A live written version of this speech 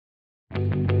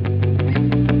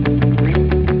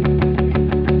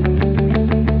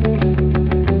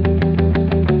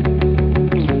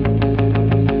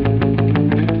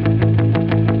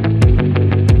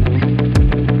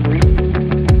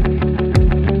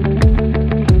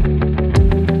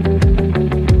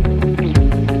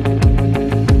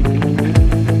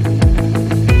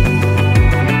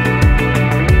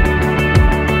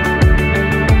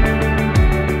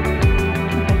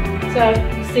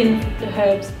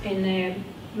in their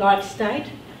live state.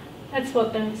 That's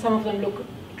what some of them look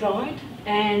dried.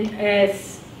 And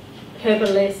as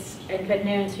herbalists and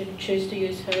veterinarians who choose to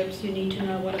use herbs, you need to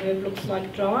know what a herb looks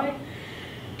like dried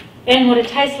and what it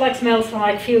tastes like, smells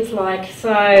like, feels like.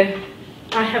 So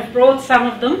I have brought some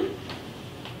of them.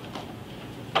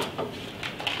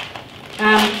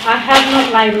 I have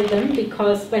not labelled them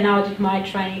because when I did my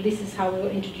training, this is how we were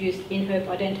introduced in herb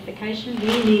identification.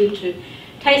 We needed to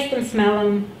taste them, smell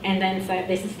them, and then say,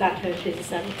 this is that herb, this is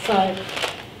that. So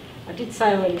I did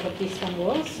say already what this one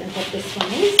was and what this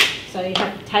one is. So you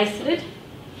have tasted it.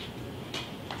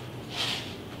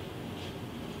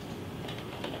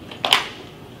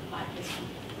 Like this one.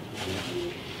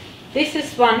 This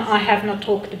is one I have not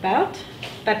talked about,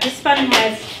 but this one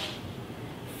has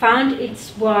found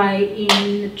its way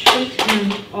in the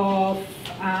treatment of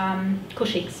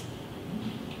Cushing's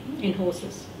in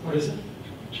horses. What is it?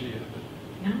 Chia.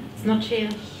 No, it's not chia.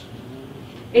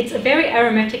 It's a very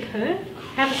aromatic herb.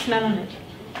 Have a smell on it.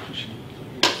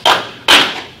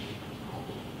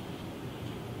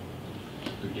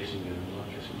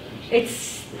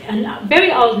 It's a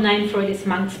very old name for it is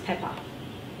monk's pepper.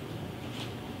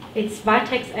 It's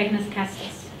Vitex agnus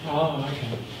castus. Oh,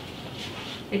 okay.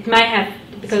 It may have,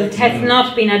 because it has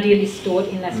not been ideally stored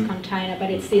in this container, but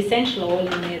it's the essential oil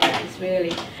in there that is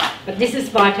really. But this is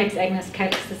Vitex agnus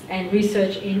castus, and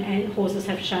research in horses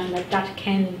have shown that that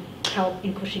can help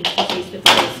in Cushing's disease with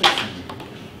horses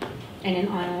and in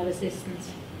iron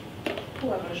resistance.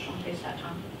 Oh, I got a strong piece that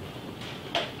time.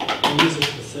 We use it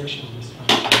for section this time.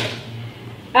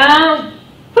 Well,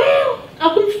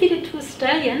 I wouldn't feed it to a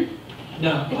stallion.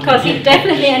 No. Because he'd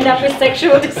definitely end up with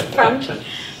sexual dysfunction.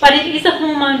 But it is a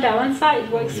hormone balancer. It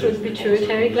works through the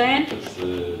pituitary gland.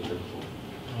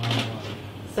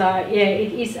 So yeah,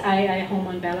 it is a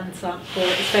hormone balancer,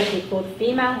 especially for the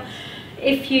female.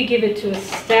 If you give it to a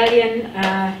stallion,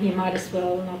 you might as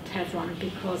well not have one,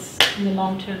 because in the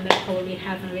long term they'll probably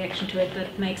have a reaction to it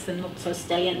that makes them not so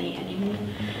stallion-y anymore.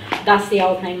 That's the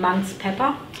old name monk's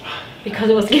pepper, because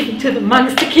it was given to the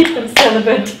monks to keep them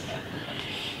celibate.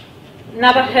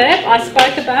 Another herb I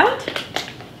spoke about,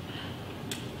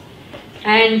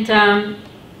 and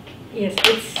yes,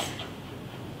 it's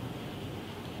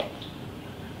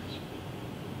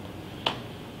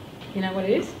you know what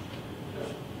it is?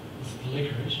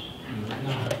 Licorice?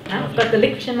 No. I've got the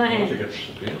licorice in my I hand. think it's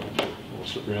slippery elm, or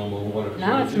slippery elm, or whatever.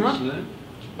 No, it's not.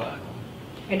 It's bark.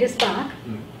 It is bark.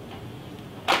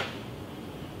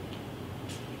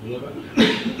 Willow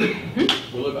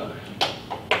bark.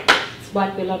 It's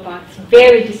white willow bark. It's a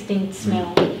very distinct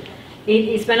smell. It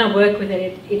is, when I work with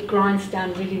it, it grinds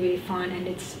down really, really fine, and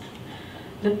it's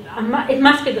it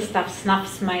must be the stuff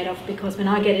snuff's made of, because when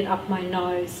I get it up my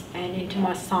nose and into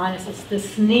my sinuses, the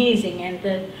sneezing and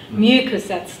the mucus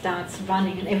that starts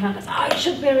running, and everyone goes, oh, you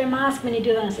should wear a mask when you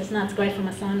do that. And I says, no, it's great for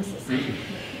my sinuses.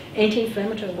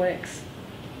 Anti-inflammatory works.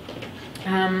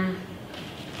 Have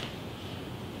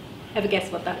a guess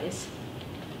what that is.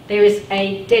 There is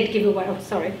a dead giveaway, a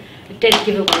dead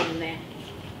giveaway in there.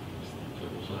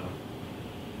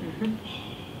 Mm-hmm.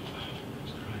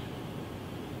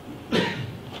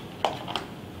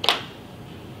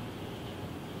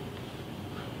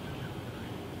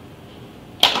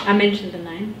 I mentioned the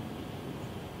name.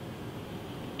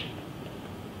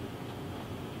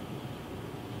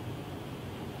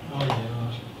 Oh,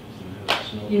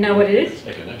 yeah. You know what it is?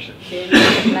 Echinacea. Yeah,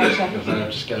 echinacea. Because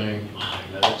I'm just going, oh, I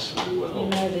know that so well. You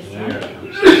know this There one. it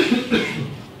comes.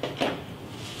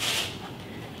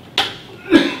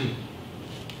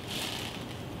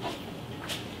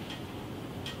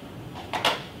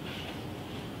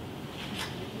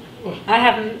 I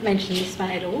haven't mentioned this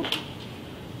one at all.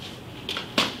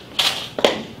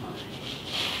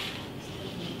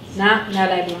 No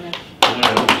label on it.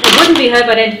 It wouldn't be herb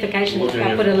identification if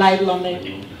I put a label on there.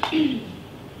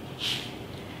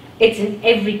 It's in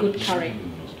every good curry. I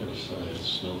was going to say, it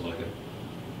smells like it.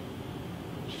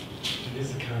 It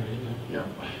is a curry, isn't it? Yeah.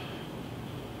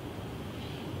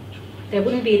 There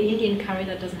wouldn't be an Indian curry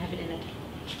that doesn't have it in it.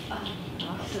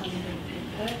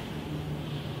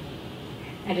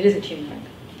 And it is a turmeric.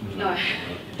 No.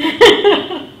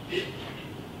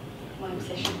 My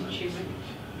obsession with turmeric.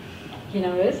 You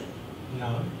know what it is?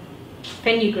 No.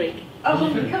 Fenugreek. Oh,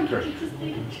 come to just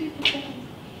leave it to the thing.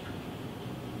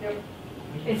 Yep.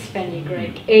 It's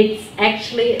fenugreek. It's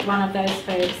actually one of those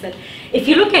herbs that, if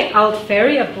you look at old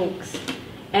farrier books,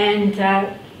 and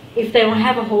if they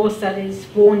have a horse that is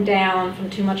worn down from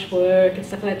too much work and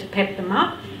stuff like that to pep them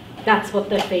up, that's what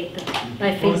they feed them.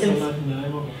 They feed What's the them. Latin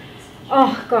name of it?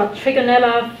 Oh God,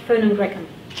 Trigonella fernum grecum.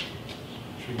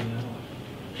 Trigonella.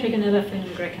 Trigonella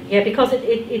fernum grecum. Yeah, because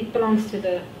it belongs to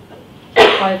the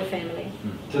clover family.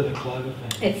 To the clover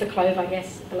family. It's a clover,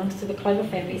 yes, it belongs to the clover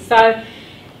family. So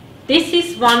this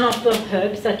is one of the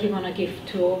herbs that you want to give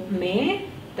to a mare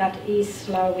that is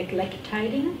slow with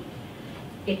lactating.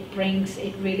 It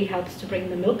really helps to bring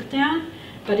the milk down.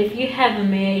 But if you have a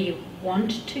mare you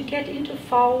want to get into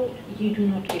foal, you do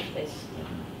not give this.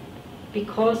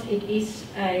 Because it is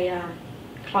a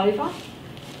clover,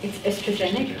 it's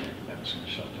estrogenic. That's going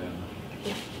to shut down.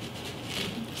 Yeah.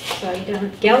 So you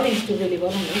don't, geldings do really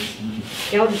well on this.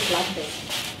 Geldings love this.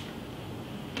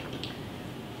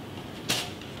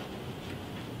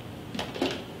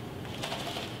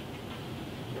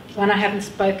 One I haven't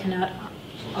spoken out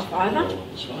of either.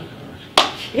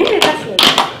 Yeah, that's it.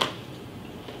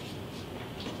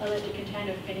 I left a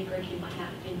container of fenugreek in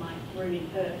my room in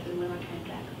Perth, and when I came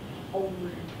back, the whole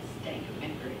room stank of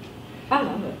fenugreek. I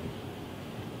love it.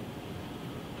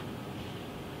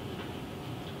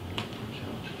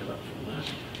 Can't pick it up from that.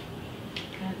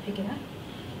 Can't pick it up.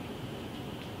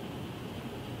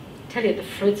 Tell you, the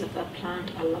fruits of that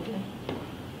plant are lovely.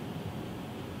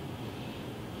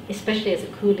 Especially as a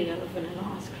coolie of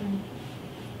vanilla ice cream.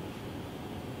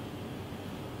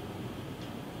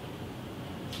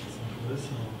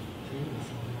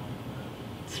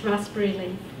 It's raspberry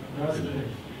leaf. Raspberry.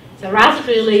 So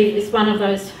raspberry leaf is one of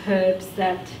those herbs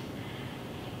that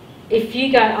if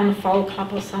you go on a foal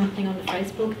club or something on the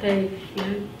Facebook, they,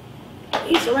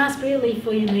 use a raspberry leaf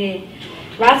for your mare.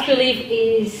 Raspberry leaf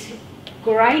is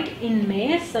great in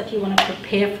mares that you want to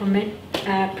prepare for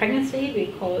pregnancy,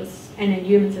 because, and in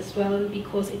humans as well,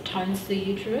 because it tones the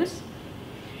uterus.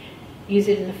 Use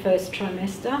it in the first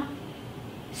trimester,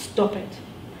 stop it,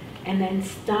 and then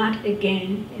start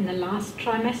again in the last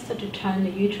trimester to tone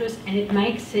the uterus, and it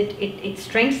makes it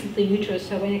strengthens the uterus,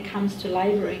 so when it comes to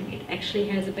labouring it actually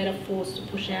has a better force to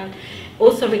push out.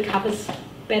 Also recovers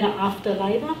better after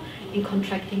labour in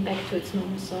contracting back to its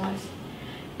normal size.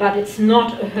 But it's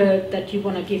not a herb that you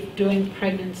want to give during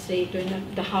pregnancy, during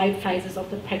the high phases of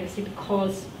the pregnancy,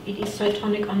 because it is so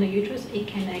tonic on the uterus, it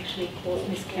can actually cause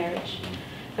miscarriage.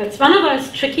 But it's one of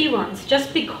those tricky ones.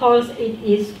 Just because it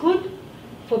is good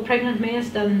for pregnant mares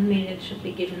doesn't mean it should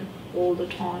be given all the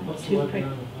time. What's the to local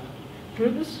pregnant. name of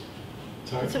Rubus. that?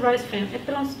 Sorry? It's a rose family. It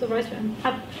belongs to the rose family.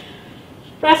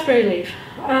 Raspberry leaf.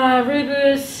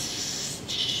 Rubus,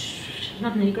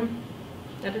 not nigrum.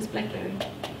 That is blackberry.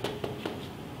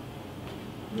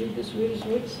 Rubus.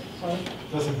 Sorry.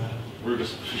 Doesn't matter.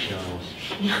 Rubus officinalis.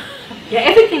 Yeah,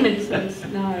 everything that is rubus.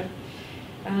 No.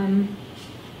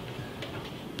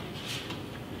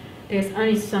 There's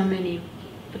only so many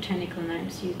botanical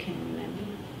names you can remember.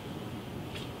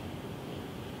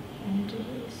 And it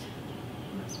is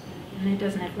raspberry. And it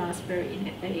doesn't have raspberry in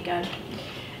it. There you go.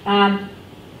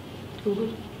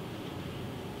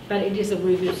 But it is a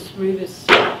rubus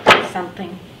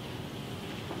something.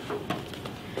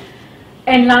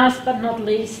 And last but not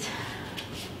least,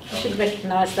 you should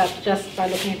recognize that just by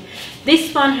looking at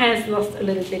this one has lost a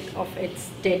little bit of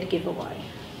its dead giveaway.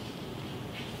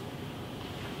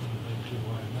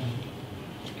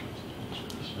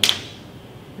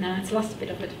 No, it's lost a bit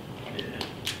of it. Yeah,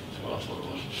 that's what I thought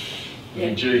it was.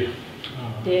 Yeah. Gee.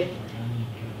 Yeah.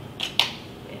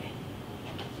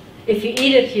 If you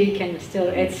eat it, you can still,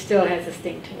 it still has a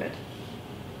sting to it.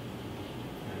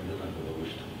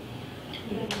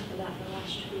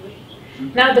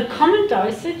 Now the common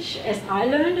dosage, as I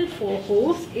learned it for a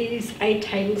horse, is a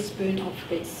tablespoon of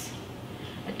this.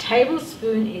 A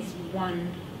tablespoon is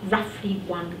roughly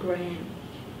 1 gram.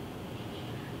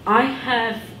 I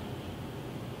have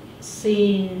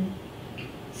seen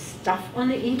stuff on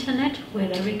the internet where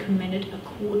they recommended a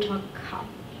 1/4 cup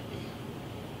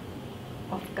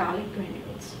of garlic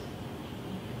granules.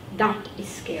 That is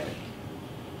scary.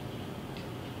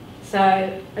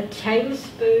 So a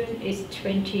tablespoon is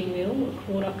 20 ml, a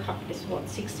 1/4 cup is what,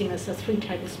 60 ml, so 3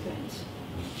 tablespoons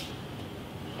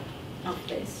of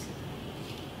this.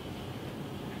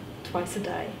 Twice a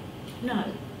day. No,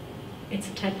 it's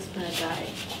a tablespoon a day.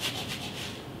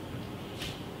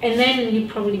 And then you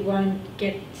probably won't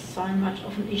get so much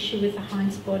of an issue with the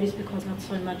hind's bodies, because not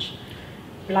so much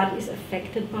blood is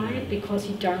affected by it, because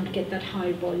you don't get that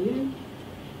high volume.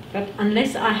 But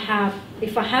unless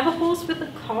if I have a horse with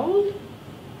a cold,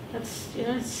 that's,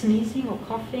 sneezing or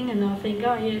coughing, and they'll think,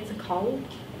 oh yeah, it's a cold,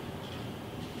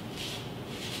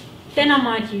 then I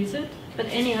might use it. But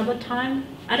any other time,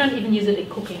 I don't even use it in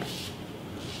cooking.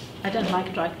 I don't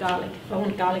like dried garlic. If I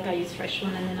want garlic, I use fresh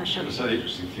one, and then I shove it. So the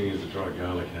interesting thing is the dry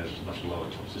garlic has much lower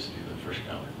toxicity than fresh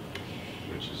garlic.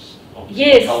 which is obviously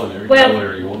Yes, culinary. well,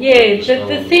 culinary one, yeah, just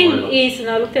the on thing toilet. is, and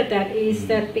I looked at that, is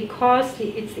that because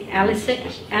it's the allicin,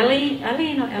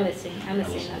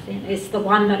 I think, it's the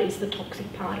one that is the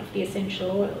toxic part of the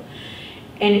essential oil.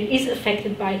 And it is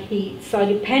affected by heat. So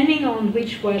depending on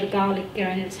which way the garlic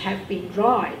granules have been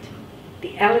dried,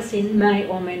 the allicin may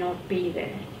or may not be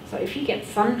there. So if you get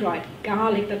sun-dried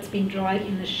garlic that's been dried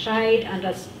in the shade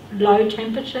under low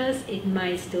temperatures, it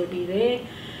may still be there.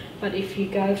 But if you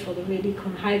go for the really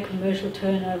high commercial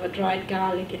turnover dried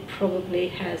garlic, it probably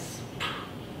has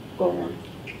gone.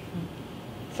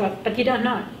 So, but you don't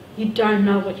know. You don't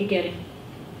know what you're getting.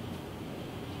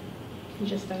 You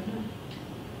just don't know.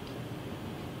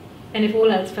 And if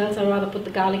all else fails, I'd rather put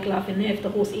the garlic glove in there. If the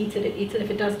horse eats it, it eats it. If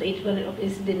it doesn't eat it, well, it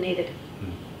obviously didn't eat it.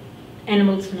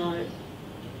 Animals know.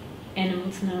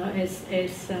 Animals know, as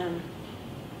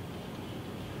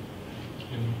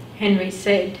Henry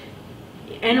said,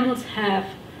 animals have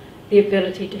the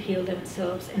ability to heal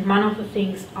themselves. And one of the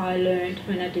things I learned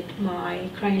when I did my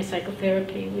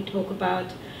craniosacral we talk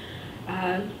about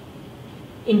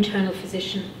internal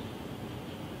physician.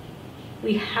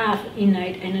 We have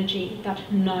innate energy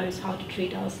that knows how to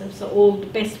treat ourselves. So all the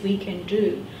best we can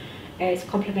do as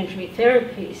complementary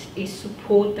therapies is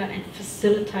support that and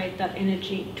facilitate that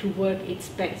energy to work its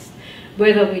best.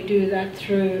 Whether we do that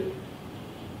through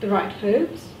the right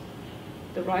herbs,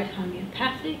 the right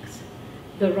homeopathics,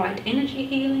 the right energy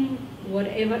healing,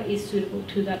 whatever is suitable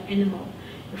to that animal.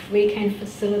 If we can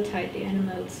facilitate the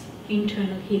animal's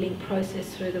internal healing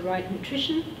process through the right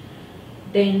nutrition,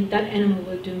 then that animal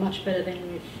will do much better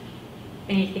than with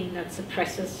anything that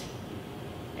suppresses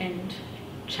and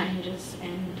changes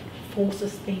and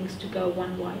forces things to go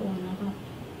one way or another.